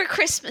wants to hear a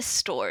Christmas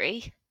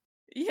story?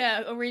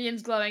 Yeah,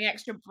 Aurelian's glowing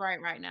extra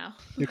bright right now.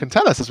 You can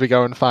tell us as we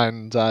go and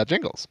find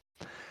Jingles.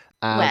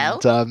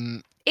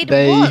 And It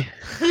they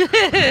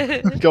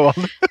was. go on.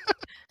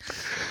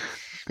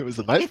 It was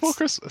the night before It's-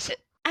 Christmas.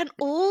 And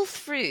all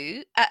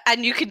through,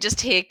 and you can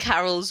just hear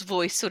Carol's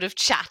voice sort of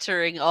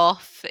chattering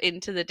off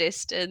into the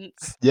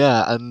distance.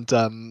 Yeah, and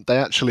they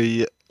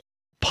actually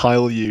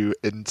pile you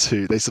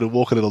into. They sort of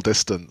walk a little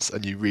distance,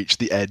 and you reach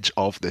the edge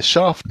of this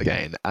shaft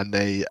again, and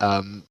they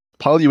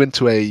pile you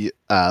into a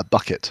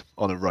bucket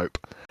on a rope,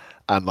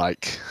 and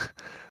like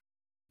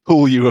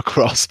pull you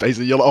across.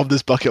 Basically, you're on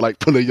this bucket, like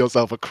pulling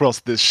yourself across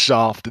this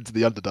shaft into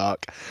the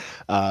Underdark.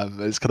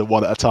 It's kind of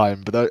one at a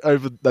time. But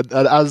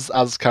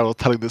as Carol's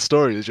telling this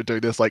story, as you're doing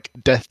this like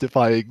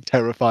death-defying,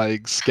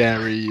 terrifying,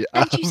 scary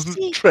And you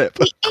see, trip.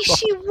 the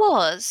issue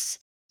was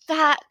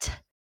that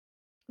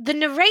the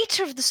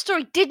narrator of the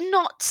story did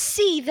not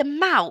see the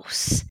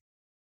mouse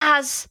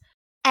as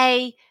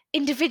a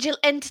individual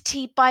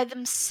entity by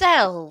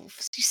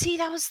themselves. You see,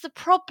 that was the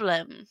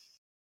problem.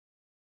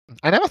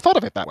 I never thought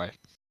of it that way.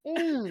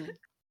 Mm.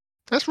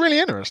 That's really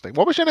interesting.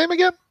 What was your name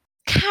again?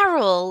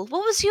 Carol,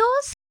 what was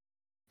yours?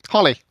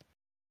 Holly.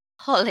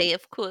 Holly,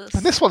 of course.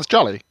 And this one's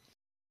Jolly.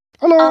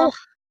 Hello. Oh.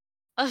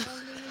 Oh.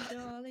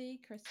 Jolly, jolly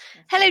Christmas.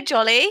 Hello,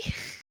 Jolly.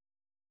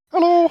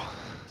 Hello.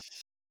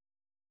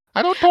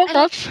 I don't talk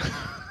Hello. much.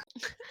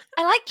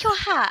 I like your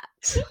hat.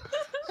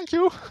 Thank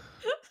you.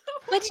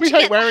 Where did We you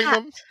hate get wearing the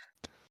hat? them.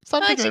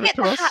 Santa Where did you gave it get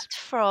to the us. hat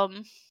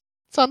from?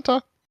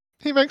 Santa.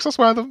 He makes us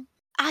wear them.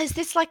 Is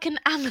this like an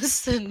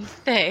Amazon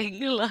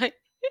thing? Like,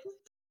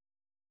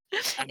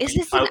 I is mean,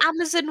 this an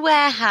Amazon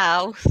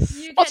warehouse?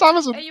 What's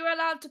Amazon? Are you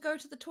allowed to go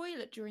to the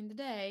toilet during the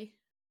day?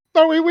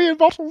 No, we in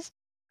bottles.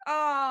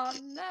 Oh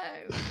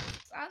no,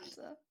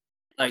 Santa.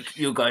 Like,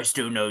 you guys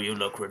do know you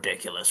look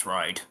ridiculous,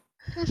 right?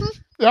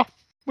 Yeah.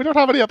 We don't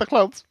have any other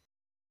clothes.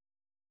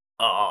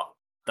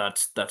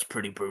 That's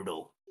pretty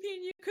brutal. I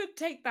mean, you could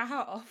take the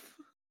hat off.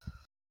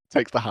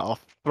 Takes the hat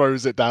off,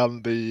 throws it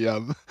down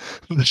the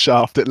the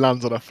shaft. It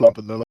lands on a flump,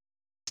 and there's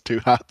two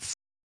hats.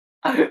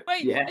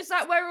 Wait, Yeah. is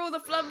that where all the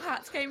flump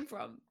hats came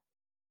from?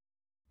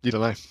 You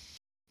don't know.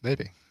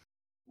 Maybe.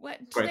 Where,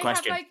 do Great they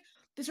question. have like?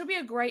 This would be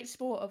a great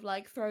sport of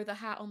like throw the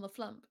hat on the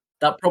flump,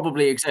 That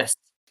probably exists.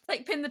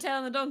 like pin the tail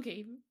on the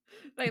donkey.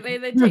 Like they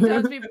take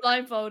turns being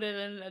blindfolded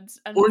and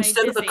Or made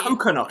instead of the dizzy.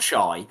 coconut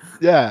shy.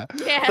 Yeah.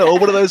 Yeah. No, or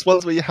one of those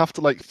ones where you have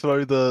to like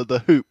throw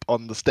the hoop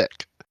on the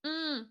stick.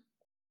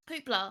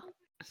 Hoopla.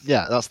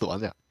 Yeah, that's the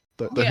one. Yeah.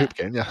 The Yeah. hoop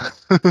game. Yeah.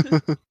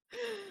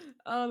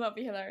 Oh, that'd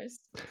be hilarious.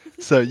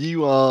 So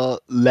you are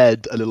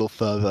led a little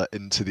further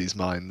into these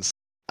mines,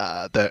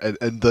 and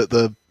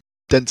the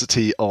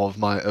density of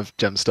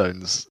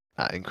gemstones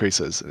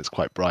increases, and it's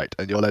quite bright.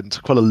 And you're led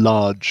into quite a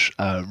large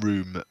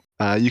room.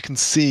 You can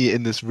see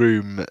in this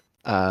room,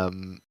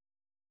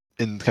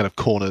 in kind of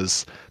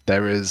corners,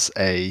 there is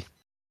a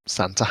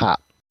Santa hat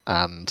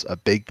and a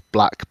big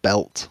black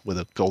belt with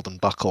a golden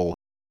buckle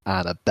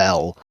and a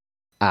bell.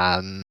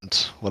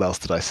 And what else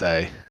did I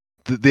say?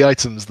 The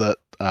items that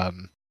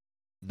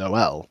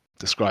Noel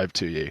described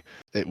to you.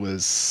 It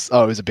was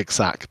a big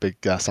sack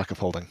of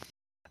holding,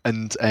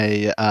 and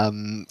a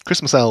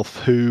Christmas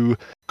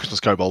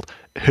kobold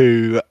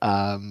who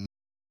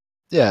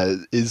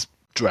is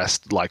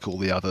dressed like all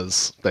the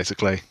others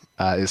basically.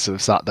 Is sort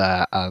of sat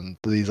there, and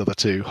these other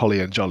two, Holly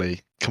and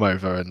Jolly, come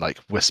over and like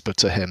whisper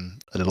to him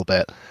a little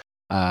bit.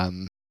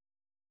 And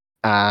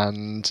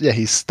yeah,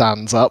 he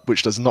stands up,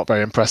 which is not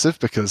very impressive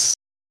because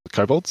the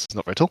kobolds is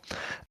not very tall.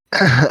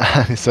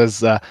 And he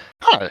says,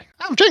 "Hi,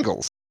 I'm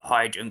Jingles."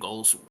 Hi,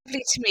 Jingles.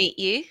 Lovely to meet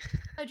you.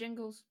 Hi,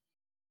 Jingles.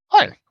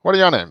 Hi, what are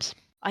your names?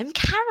 I'm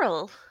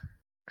Carol.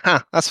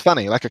 Ha, that's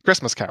funny, like a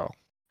Christmas carol.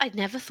 I'd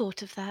never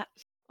thought of that.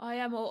 I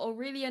am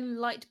Aurelian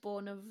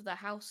Lightborn of the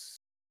house.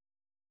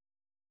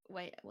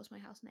 Wait, what's my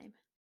house name?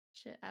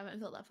 Shit, I haven't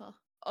thought that far.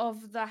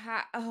 Of the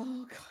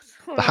Oh god.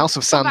 Hold The on. House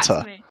of Come back to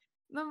Santa. me.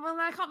 No, well,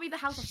 that can't be the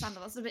House of Santa.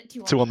 That's a bit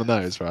too Two on the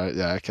nose, right?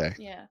 Yeah, okay.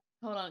 Yeah.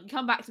 Hold on.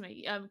 Come back to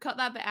me. Cut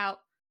that bit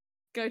out.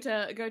 Go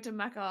to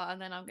Makar, and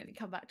then I'm going to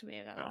come back to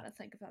me. I gotta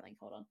think of something.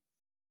 Hold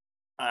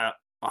on.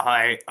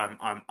 Hi,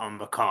 I'm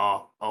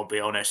Makar. I'll be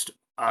honest,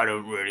 I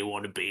don't really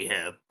want to be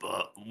here,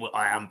 but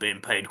I am being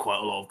paid quite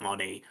a lot of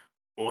money.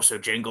 Also,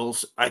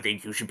 Jingles, I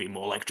think you should be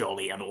more like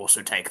Jolly and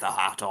also take the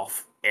hat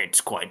off.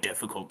 It's quite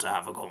difficult to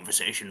have a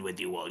conversation with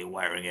you while you're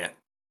wearing it.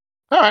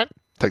 Alright.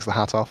 Takes the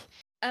hat off.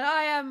 And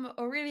I am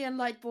Aurelian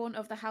Lightborn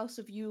of the House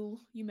of Yule.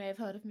 You may have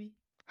heard of me.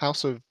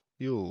 House of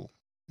Yule.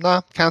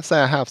 Nah, can't say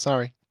I have,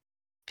 sorry.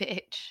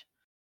 Bitch.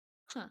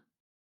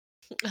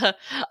 Huh.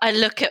 I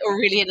look at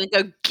Aurelian and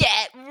go,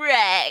 get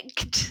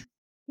wrecked.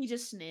 He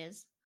just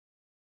sneers.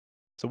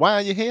 So why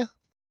are you here?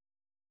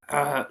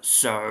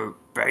 So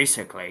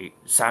basically,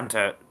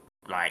 Santa,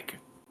 like,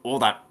 all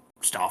that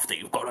stuff that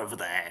you've got over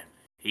there,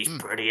 he's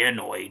pretty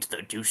annoyed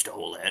that you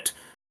stole it.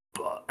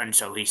 And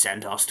so he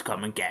sent us to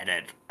come and get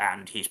it,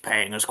 and he's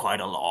paying us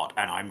quite a lot,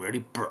 and I'm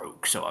really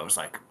broke, so I was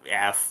like,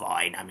 yeah,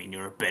 fine, I mean,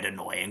 you're a bit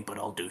annoying, but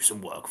I'll do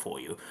some work for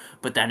you.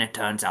 But then it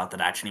turns out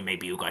that actually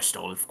maybe you guys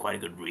stole it for quite a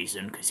good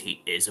reason, because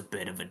he is a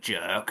bit of a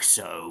jerk,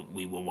 so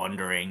we were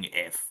wondering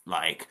if,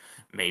 like,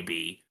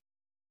 maybe,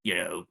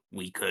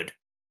 we could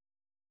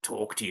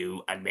talk to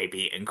you and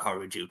maybe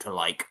encourage you to,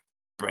 like,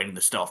 bring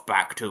the stuff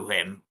back to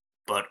him,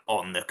 but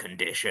on the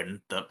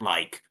condition that,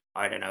 like,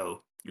 I don't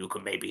know, you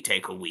could maybe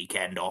take a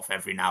weekend off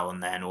every now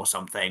and then or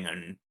something,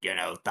 and,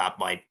 that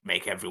might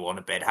make everyone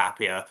a bit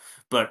happier.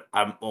 But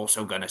I'm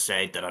also going to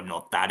say that I'm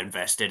not that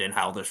invested in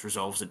how this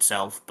resolves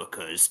itself,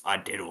 because I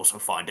did also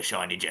find a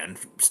shiny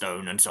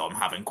gemstone, and so I'm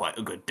having quite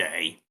a good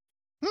day.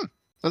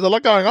 There's a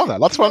lot going on there.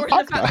 Let's Ignoring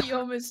unpack the fact that. that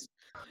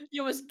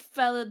you almost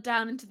fell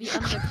down into the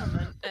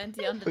undercurrent, into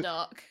the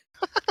underdark,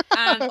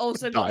 and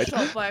also got Died.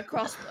 shot by a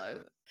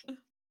crossbow.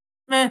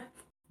 Meh.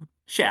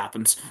 Shit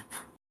happens.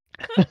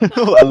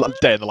 A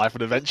day in the life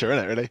of an adventure,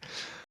 isn't it, really?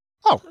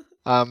 Oh,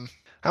 how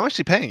much is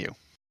he paying you?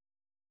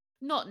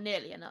 Not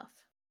nearly enough.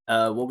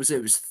 What was it?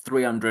 It was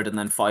 300 and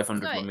then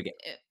 500 No, when we get...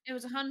 it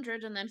was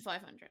 100 and then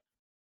 500.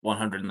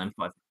 100 and then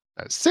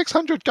 500.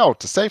 600 gold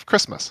to save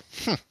Christmas.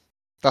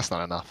 That's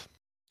not enough.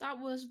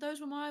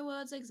 Those were my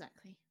words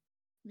exactly,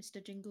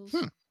 Mr. Jingles.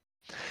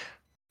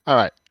 All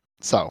right,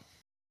 so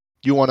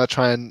you want to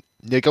try and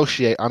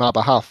negotiate on our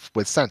behalf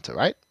with Santa,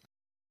 right?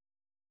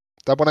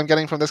 Is that what I'm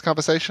getting from this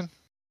conversation?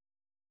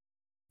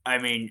 I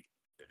mean,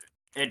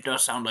 it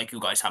does sound like you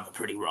guys have a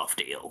pretty rough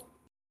deal.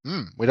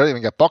 We don't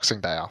even get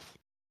Boxing Day off.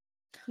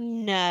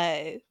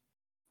 No.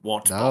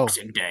 What's No.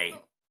 Boxing Day?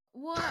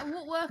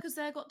 What work has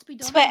there got to be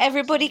done? It's where on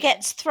everybody Boxing Day?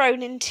 gets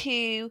thrown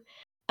into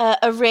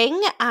a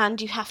ring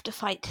and you have to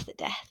fight to the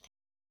death.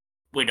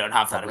 We don't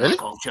have that in really? my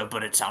culture,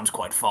 but it sounds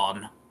quite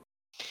fun.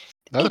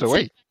 Neither do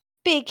we.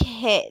 Big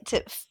hit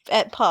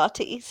at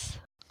parties.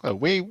 Well,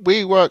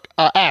 we work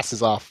our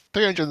asses off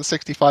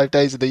 365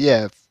 days of the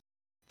year.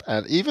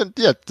 And even,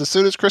 as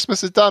soon as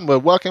Christmas is done, we're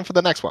working for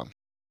the next one.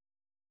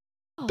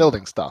 Oh.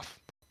 Building stuff.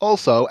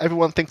 Also,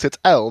 everyone thinks it's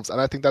elves,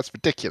 and I think that's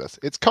ridiculous.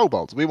 It's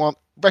kobolds. We want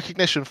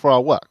recognition for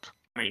our work.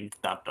 I mean,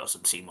 that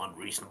doesn't seem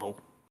unreasonable.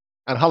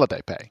 And holiday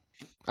pay.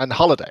 And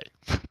holiday.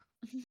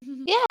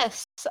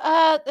 Yes,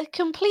 I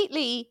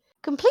completely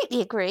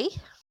agree.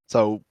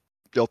 So,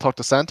 you'll talk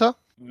to Santa?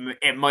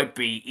 It might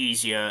be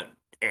easier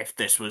if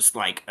this was,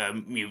 like, a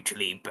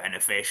mutually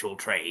beneficial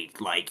trade.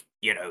 Like,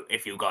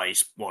 if you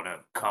guys want to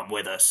come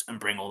with us and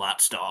bring all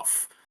that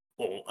stuff,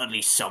 or at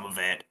least some of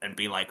it, and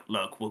be like,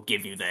 look, we'll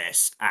give you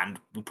this, and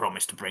we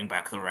promise to bring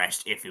back the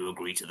rest if you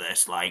agree to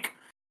this. Like,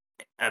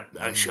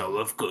 a show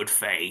of good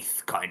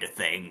faith kind of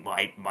thing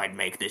might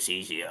make this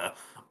easier.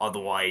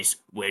 Otherwise,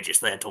 we're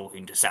just there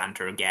talking to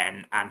Santa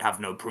again and have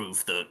no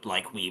proof that,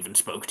 like, we even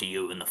spoke to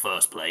you in the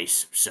first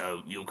place,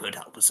 so you could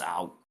help us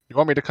out. You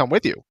want me to come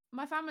with you?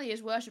 My family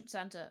has worshipped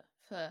Santa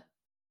for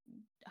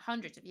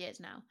hundreds of years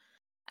now,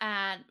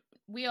 and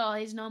we are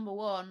his number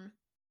one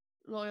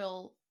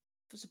loyal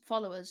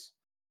followers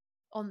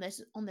on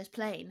this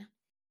plane.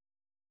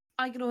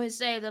 I can always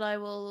say that I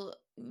will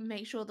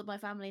make sure that my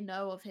family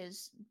know of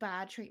his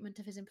bad treatment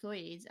of his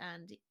employees,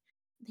 and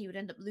he would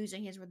end up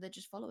losing his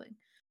religious following.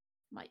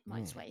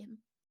 Might sway him.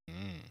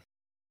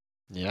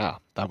 Yeah,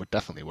 that would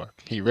definitely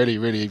work. He really,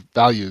 really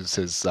values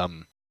his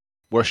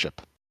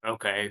worship.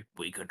 Okay,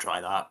 we could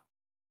try that.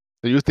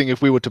 So you think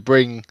if we were to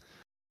bring,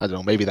 I don't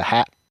know, maybe the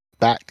hat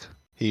back,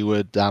 he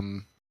would, be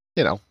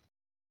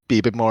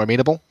a bit more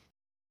amenable?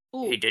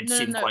 Ooh, He did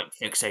seem quite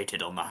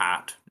fixated on the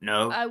hat.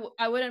 No?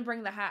 I wouldn't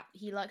bring the hat.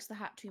 He likes the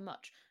hat too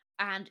much.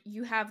 And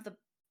you have the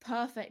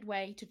perfect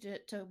way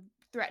to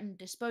threaten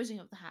disposing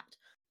of the hat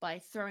by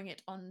throwing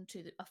it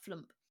onto a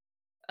flump.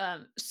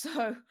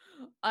 So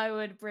I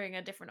would bring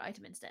a different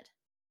item instead.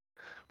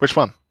 Which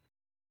one?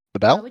 The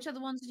bell? Which other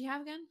ones did you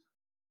have again?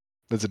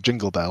 There's a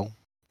jingle bell.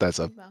 There's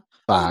a bell.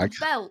 bag.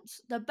 Oh,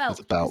 the belt. There's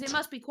a Because belt. it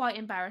must be quite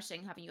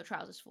embarrassing having your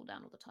trousers fall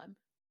down all the time.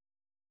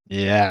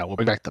 Yeah, we'll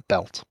bring back the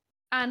belt.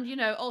 And,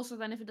 also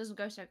then if it doesn't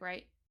go so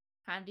great,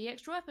 handy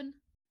extra weapon.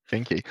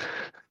 Kinky.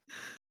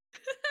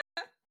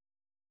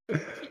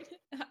 That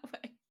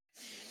way.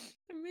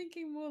 I'm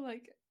thinking more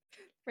like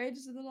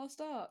Raiders of the Lost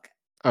Ark.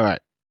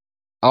 Alright.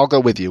 I'll go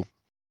with you,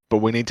 but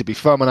we need to be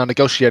firm on our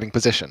negotiating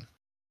position.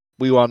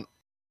 We want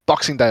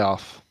Boxing Day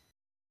off,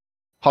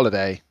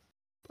 holiday,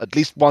 at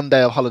least one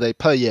day of holiday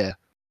per year,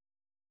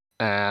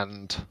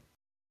 and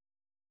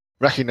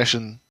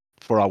recognition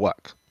for our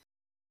work.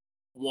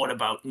 What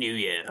about New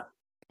Year?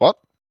 What?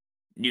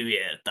 New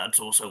Year, that's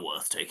also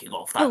worth taking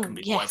off. That can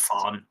be quite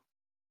fun.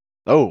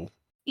 Oh.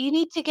 You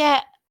need to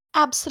get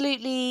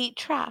absolutely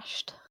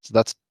trashed. So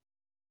that's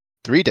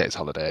 3 days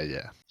holiday a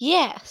year.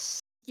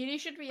 Yes. You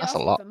should be That's a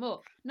asking lot. for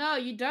more. No,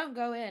 you don't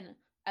go in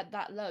at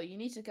that low. You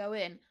need to go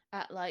in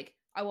at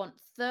I want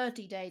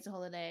 30 days of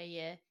holiday a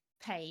year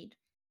paid.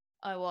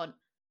 I want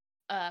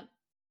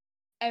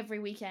every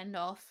weekend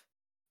off.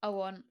 I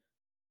want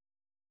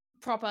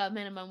proper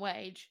minimum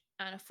wage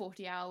and a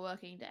 40-hour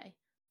working day,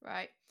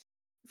 right?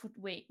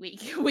 Week.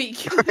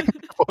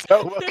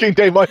 40-hour working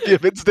day might be a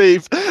bit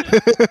steep.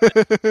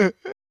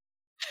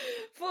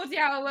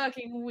 40-hour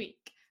working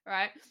week,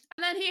 right?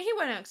 And then he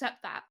won't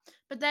accept that.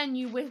 But then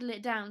you whittle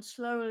it down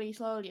slowly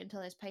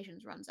until his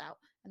patience runs out,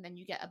 and then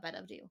you get a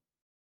better deal.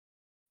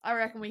 I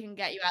reckon we can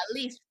get you at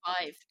least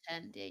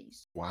 5-10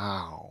 days.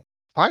 Wow.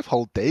 5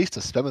 whole days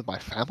to spend with my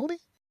family?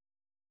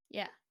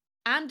 Yeah.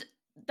 And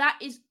that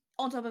is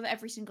on top of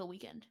every single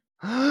weekend.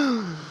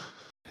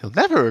 He'll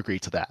never agree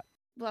to that.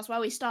 Well, that's why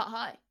we start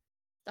high.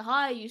 The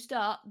higher you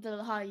start,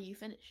 the higher you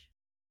finish.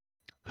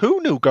 Who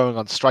knew going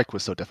on strike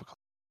was so difficult?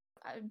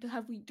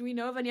 Do we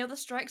know of any other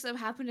strikes that have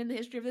happened in the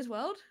history of this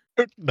world?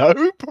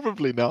 No,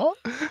 probably not.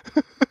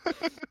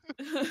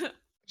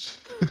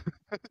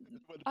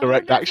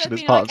 Direct action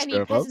is part of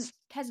Stiripos.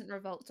 Peasant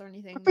revolts or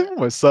anything. They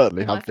almost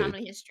certainly have my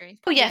family history.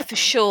 Oh yeah, for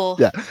sure.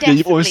 Yeah,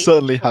 you always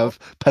certainly sure. have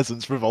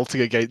peasants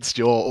revolting against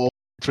your awful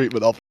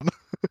treatment of them.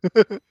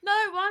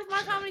 No,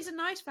 my family's a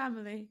nice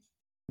family.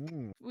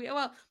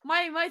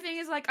 My thing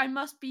is I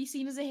must be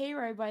seen as a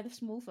hero by the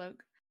small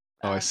folk.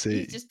 I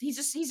see. He's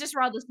just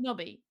rather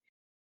snobby.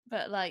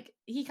 But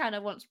he kind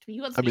of wants to be.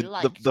 He wants to be mean,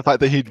 liked. the fact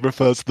that he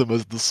refers to them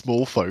as the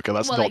small folk, and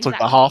that's not exactly.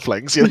 talking about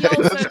halflings. You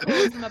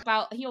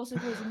know? He also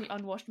calls them the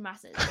unwashed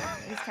masses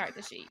on his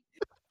character sheet.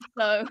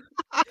 So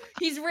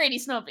he's really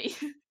snobby.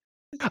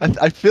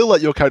 I feel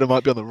like your character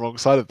might be on the wrong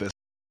side of this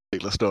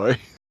particular story.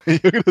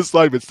 You're going to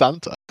side with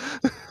Santa.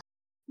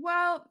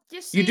 Well,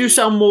 you do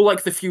sound more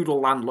like the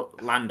feudal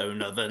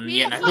landowner than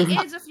he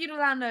is a feudal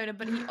landowner,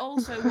 but he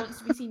also wants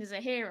to be seen as a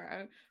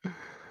hero.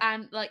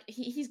 And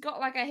he's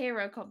got a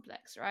hero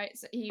complex, right?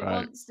 So he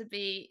wants to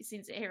be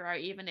seen as a hero,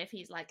 even if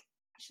he's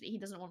actually he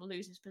doesn't want to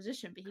lose his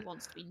position, but he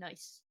wants to be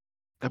nice.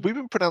 Have we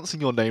been pronouncing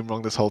your name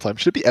wrong this whole time?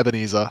 Should it be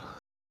Ebenezer?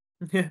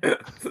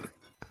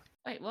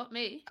 Wait, what?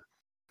 Me?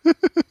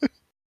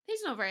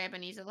 He's not very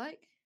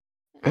Ebenezer-like.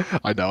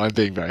 I know, I'm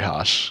being very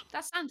harsh.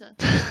 That's Santa.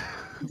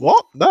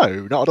 What?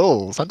 No, not at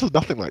all. Santa's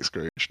nothing like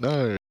Scrooge.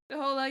 No. The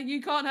whole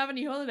you can't have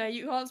any holiday,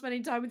 you can't spend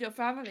any time with your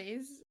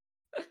families.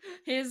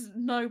 Here's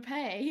no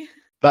pay.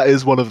 That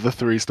is one of the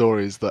 3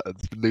 stories that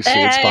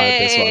loosely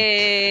inspired this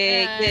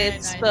one.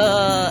 Good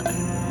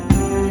spot.